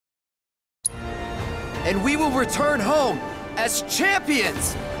and we will return home as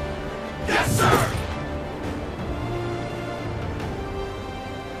champions! Yes, sir!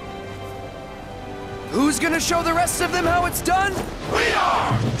 Who's gonna show the rest of them how it's done? We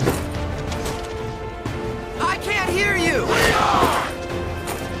are! I can't hear you! We are!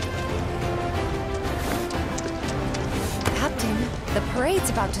 Captain, the parade's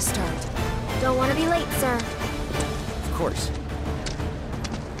about to start. Don't want to be late, sir. Of course.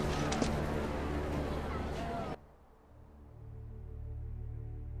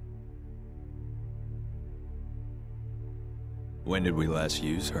 When did we last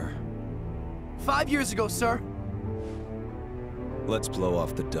use her? 5 years ago, sir. Let's blow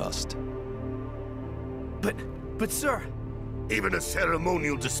off the dust. But sir... Even a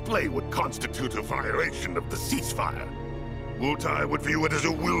ceremonial display would constitute a violation of the ceasefire. Wutai would view it as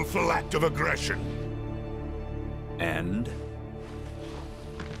a willful act of aggression. And?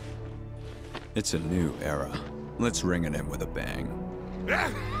 It's a new era. Let's ring it in with a bang.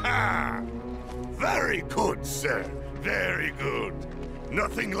 Very good, sir. Very good.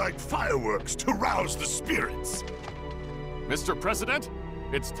 Nothing like fireworks to rouse the spirits. Mr. President,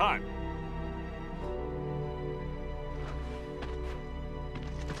 it's time.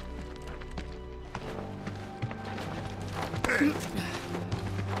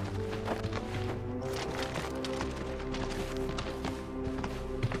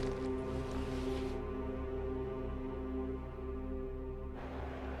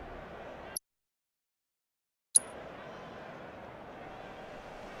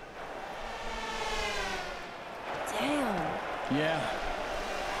 Yeah.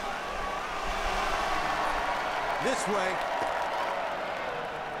 This way.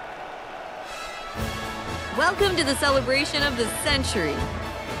 Welcome to the celebration of the century.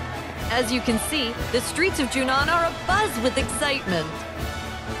 As you can see, the streets of Junon are abuzz with excitement.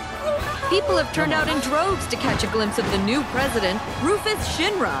 People have turned out in droves to catch a glimpse of the new president, Rufus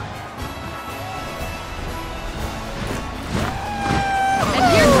Shinra. And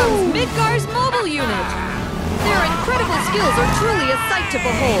here comes Midgar's mobile unit. Their incredible skills are truly a sight to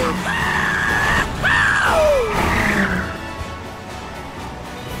behold.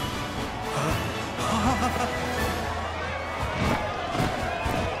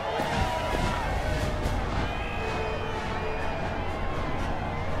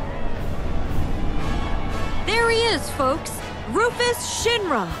 There he is, folks. Rufus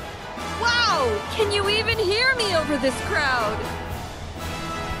Shinra. Wow! Can you even hear me over this crowd?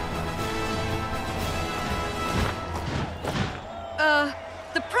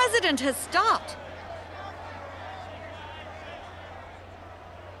 The president has stopped.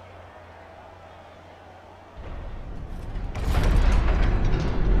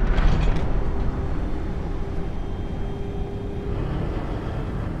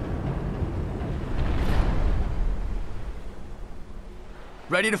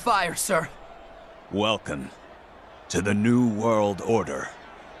 Ready to fire, sir. Welcome to the New World Order.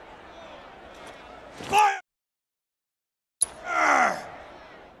 Fire!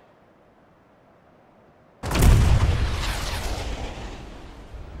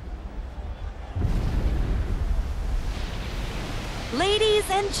 Ladies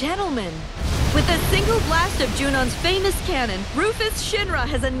and gentlemen, with a single blast of Junon's famous cannon, Rufus Shinra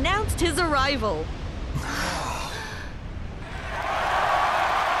has announced his arrival.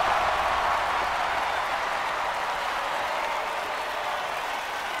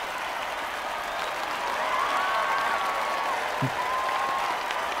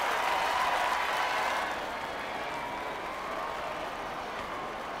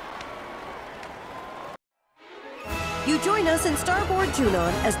 You join us in Starboard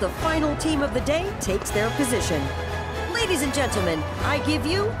Junon as the final team of the day takes their position. Ladies and gentlemen, I give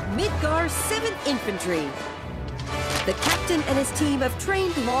you Midgar 7th Infantry. The captain and his team have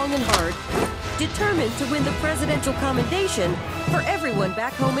trained long and hard, determined to win the presidential commendation for everyone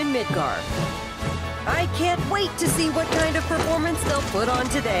back home in Midgar. I can't wait to see what kind of performance they'll put on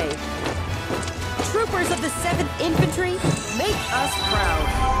today. Troopers of the 7th Infantry, make us proud.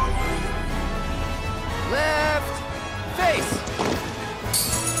 Left! Face!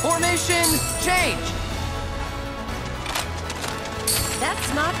 Formation, change!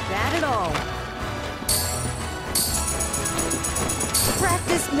 That's not bad at all.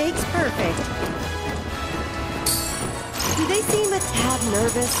 Practice makes perfect. Do they seem a tad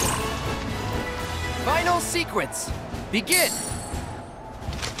nervous? Final sequence, begin!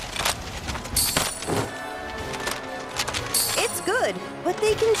 It's good, but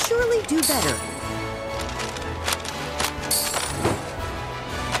they can surely do better.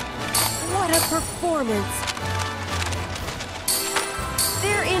 What a performance!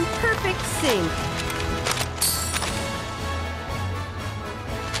 They're in perfect sync.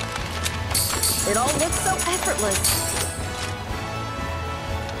 It all looks so effortless.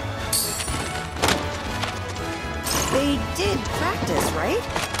 They did practice, right?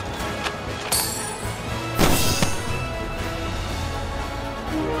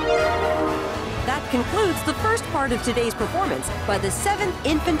 That concludes the first part of today's performance by the 7th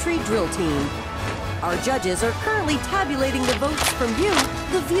Infantry Drill Team. Our judges are currently tabulating the votes from you,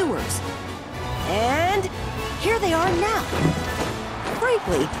 the viewers. And here they are now.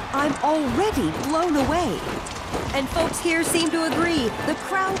 Frankly, I'm already blown away. And folks here seem to agree. The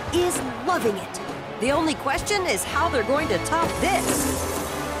crowd is loving it. The only question is how they're going to top this.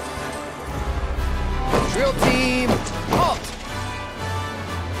 Drill team, halt!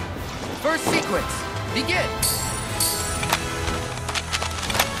 First sequence, begin!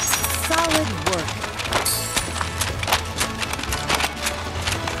 Solid work.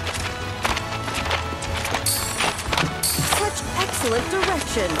 Such excellent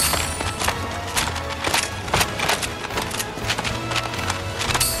direction.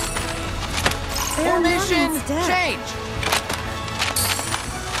 Formation, change!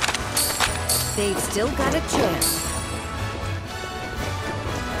 They've still got a chance.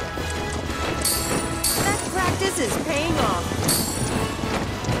 That practice is paying off.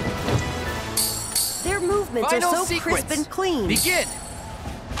 Their movements Final are so sequence. crisp and clean. Begin!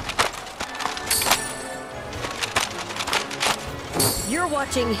 You're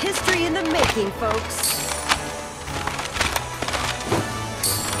watching history in the making, folks.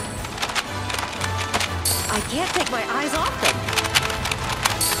 I can't take my eyes off them.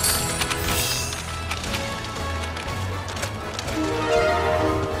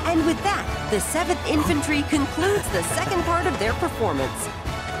 And with that, the 7th Infantry concludes the second part of their performance.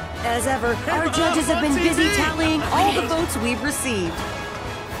 As ever, our judges have been busy tallying all the votes we've received.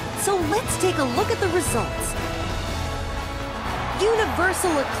 So let's take a look at the results.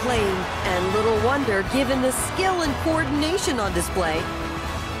 Universal acclaim, and little wonder given the skill and coordination on display.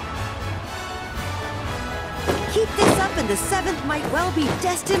 Keep this up and the 7th might well be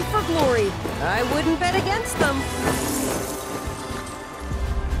destined for glory. I wouldn't bet against them.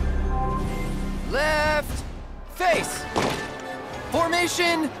 Left, face!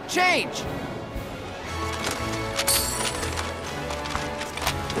 Formation, change!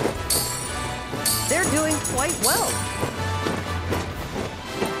 They're doing quite well.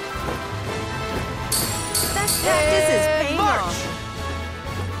 That practice is paying off.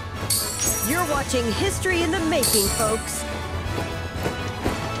 You're watching history in the making, folks.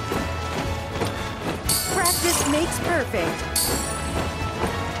 Practice makes perfect.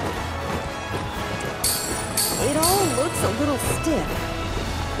 It all looks a little stiff.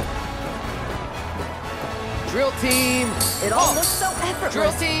 Drill team, It all halt! looks so effortless.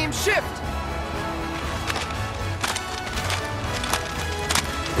 Drill team, shift!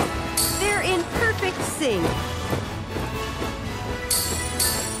 They're in perfect sync.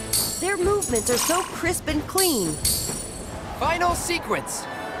 Their movements are so crisp and clean. Final sequence,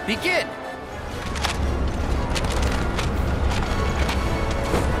 begin!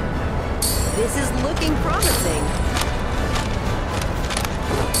 This is looking promising.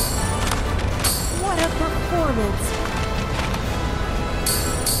 What a performance!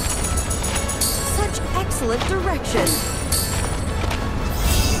 Such excellent direction.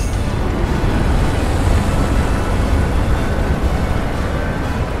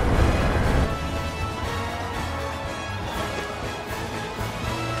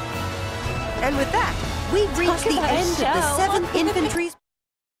 And with that, we've reached the end of the 7th Infantry's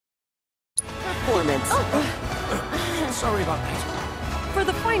performance. Sorry about that. For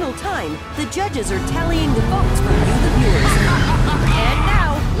the final time, the judges are tallying the votes from you, the viewers. And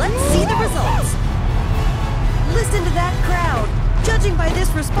now, let's see the results. Listen to that crowd. Judging by this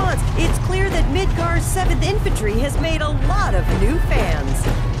response, it's clear that Midgar's 7th Infantry has made a lot of new fans.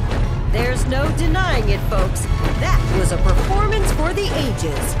 There's no denying it, folks. That was a performance for the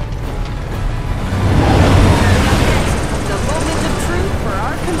ages. The moment of truth for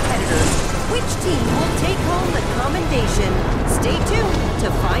our competitors. Which team will take home the commendation? Stay tuned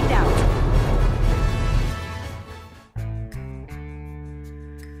to find out.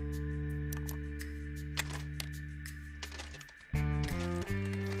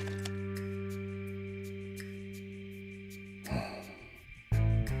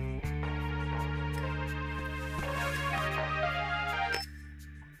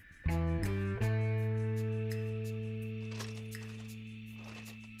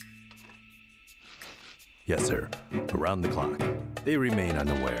 Yes, sir. Around the clock. They remain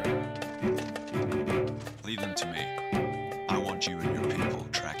unaware. Leave them to me. I want you and your people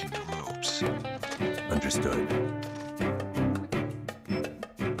tracking the ropes. Understood.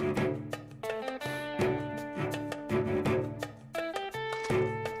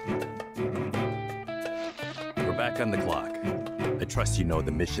 back on the clock. I trust you know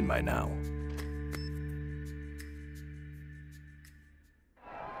the mission by now.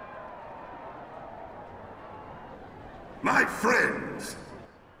 My friends,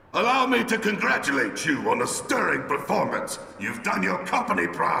 allow me to congratulate you on a stirring performance. You've done your company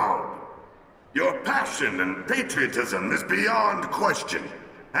proud. Your passion and patriotism is beyond question,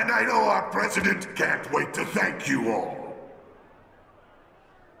 and I know our president can't wait to thank you all.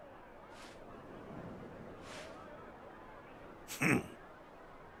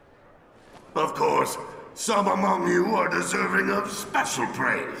 Of course, some among you are deserving of special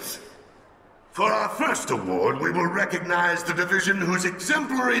praise. For our first award, we will recognize the division whose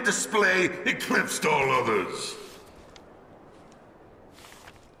exemplary display eclipsed all others.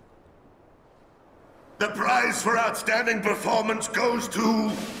 The prize for outstanding performance goes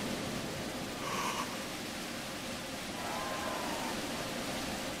to...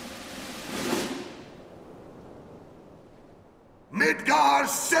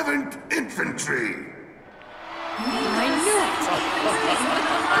 Midgar's 7th Infantry! I knew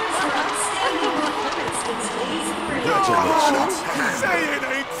Congratulations. Say it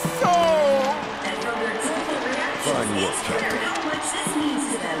ain't so! Fine work, Captain. How much this means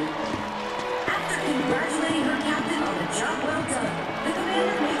to them. After congratulating her captain on a job well done, the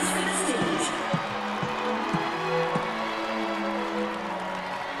commander makes for the stage.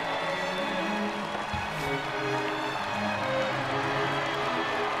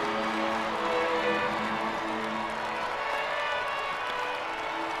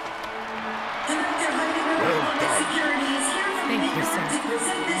 Director Heidegger on the security is here from Midgard to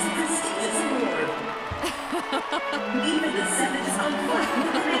present this prestigious award. Even the 7th is on foot.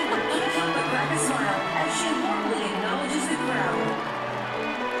 The commander can't help but crack a smile as she warmly acknowledges the crowd.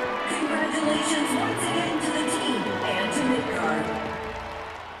 Congratulations once again to the team and to Midgard.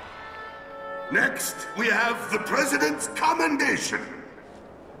 Next, we have the President's Commendation.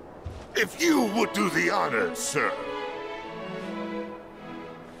 If you would do the honors, sir.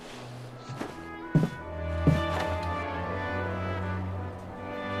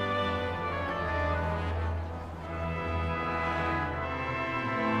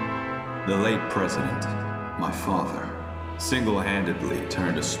 The late president, my father, single-handedly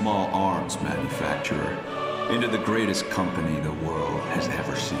turned a small arms manufacturer into the greatest company the world has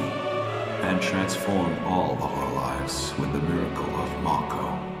ever seen, and transformed all of our lives with the miracle of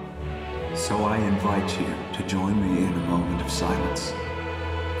Mako. So I invite you to join me in a moment of silence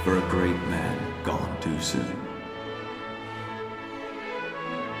for a great man gone too soon.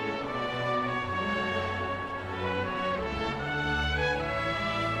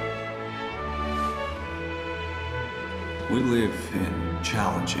 We live in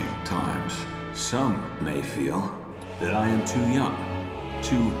challenging times. Some may feel that I am too young,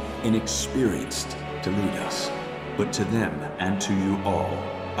 too inexperienced to lead us. But to them and to you all,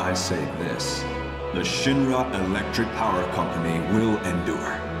 I say this: the Shinra Electric Power Company will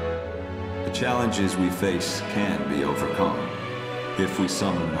endure. The challenges we face can be overcome if we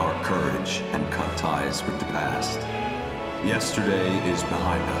summon our courage and cut ties with the past. Yesterday is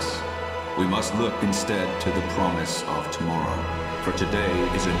behind us. We must look instead to the promise of tomorrow, for today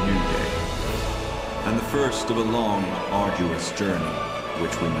is a new day, and the first of a long, arduous journey,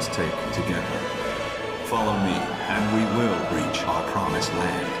 which we must take together. Follow me, and we will reach our promised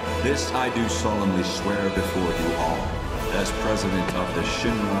land. This I do solemnly swear before you all, as president of the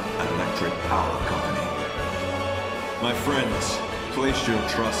Shinra Electric Power Company. My friends, place your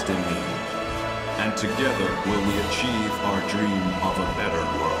trust in me, and together will we achieve our dream of a better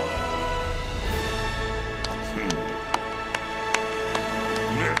world.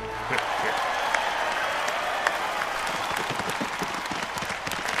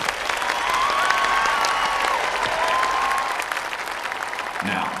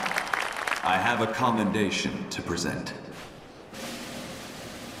 Now, I have a commendation to present.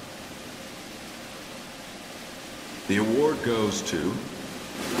 The award goes to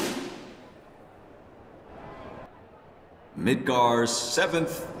Midgar's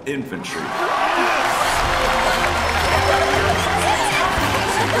 7th Infantry.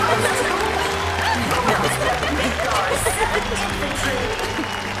 Midgard's 7th Infantry.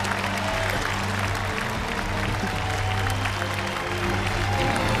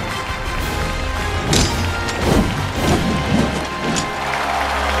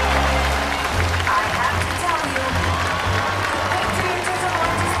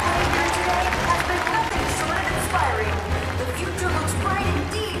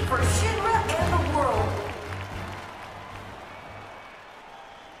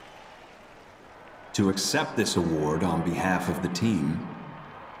 To accept this award on behalf of the team,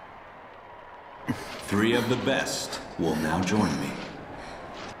 3 of the best will now join me.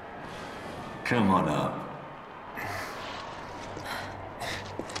 Come on up.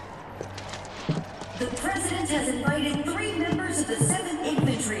 The President has invited 3 members of the 7th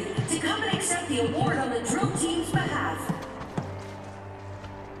Infantry to come and accept the award on the drill team's behalf.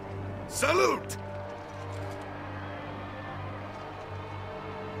 Salute!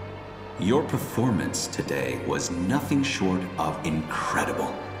 Your performance today was nothing short of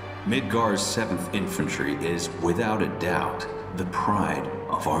incredible. Midgar's 7th Infantry is, without a doubt, the pride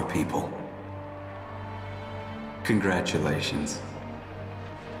of our people. Congratulations.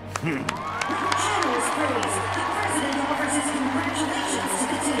 With generous praise, the President offers his congratulations to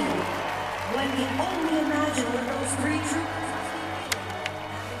the team. One can only imagine what those 3 troopers...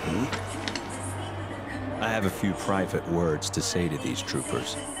 I have a few private words to say to these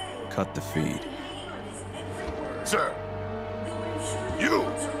troopers. Cut the feed. Sir, you're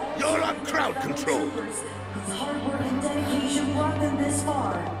on crowd control. Whose hard work and dedication brought them this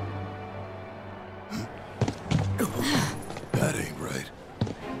far. That ain't right.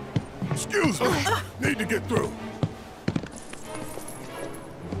 Excuse me. Need to get through.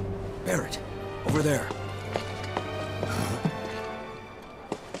 Barrett, over there.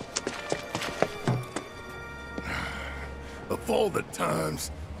 Of all the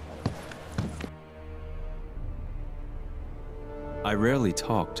times. I rarely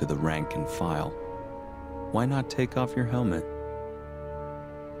talk to the rank and file. Why not take off your helmet?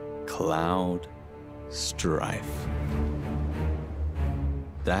 Cloud Strife.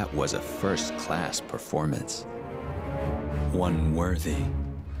 That was a first-class performance. One worthy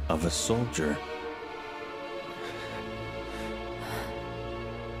of a soldier.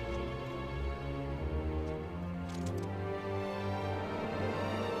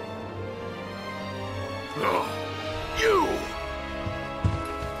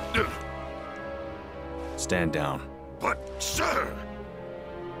 Stand down. But, sir!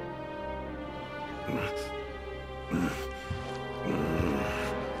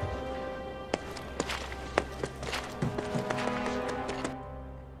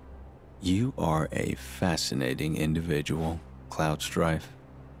 You are a fascinating individual, Cloud Strife.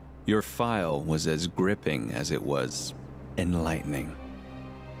 Your file was as gripping as it was enlightening.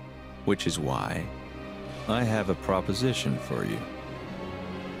 Which is why I have a proposition for you.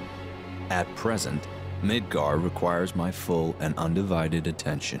 At present, Midgar requires my full and undivided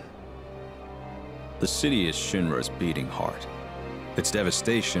attention. The city is Shinra's beating heart. Its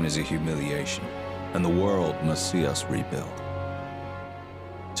devastation is a humiliation, and the world must see us rebuild.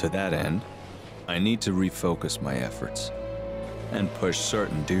 To that end, I need to refocus my efforts and push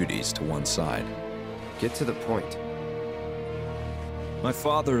certain duties to one side. Get to the point. My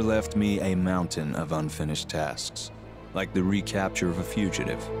father left me a mountain of unfinished tasks, like the recapture of a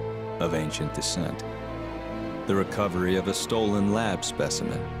fugitive of ancient descent, the recovery of a stolen lab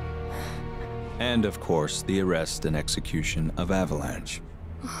specimen, and of course, the arrest and execution of Avalanche.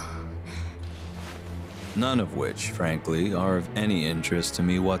 None of which, frankly, are of any interest to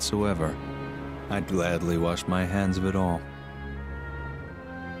me whatsoever. I'd gladly wash my hands of it all.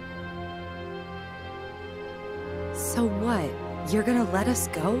 So what? You're gonna let us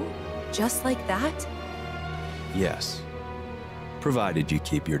go? Just like that? Yes. Provided you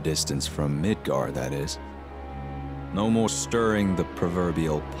keep your distance from Midgar, that is. No more stirring the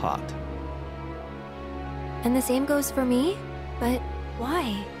proverbial pot. And the same goes for me? But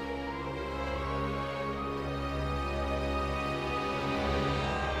why?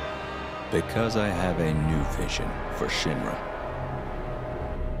 Because I have a new vision for Shinra.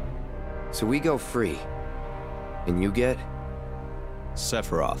 So we go free. And you get?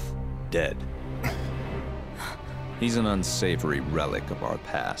 Sephiroth, dead. He's an unsavory relic of our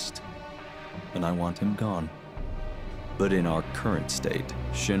past, and I want him gone. But in our current state,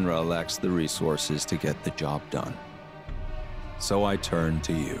 Shinra lacks the resources to get the job done. So I turn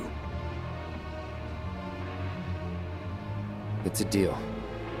to you. It's a deal.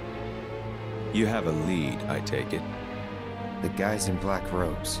 You have a lead, I take it. The guys in black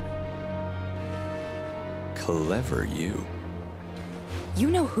robes. Clever you. You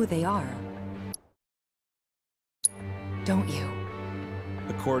know who they are. Don't you?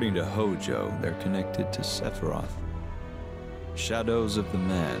 According to Hojo, they're connected to Sephiroth. Shadows of the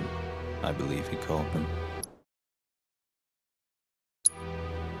Man, I believe he called them.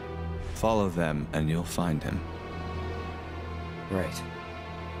 Follow them and you'll find him. Right.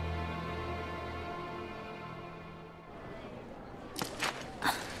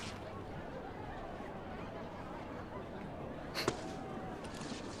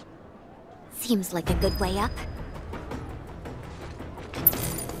 Seems like a good way up.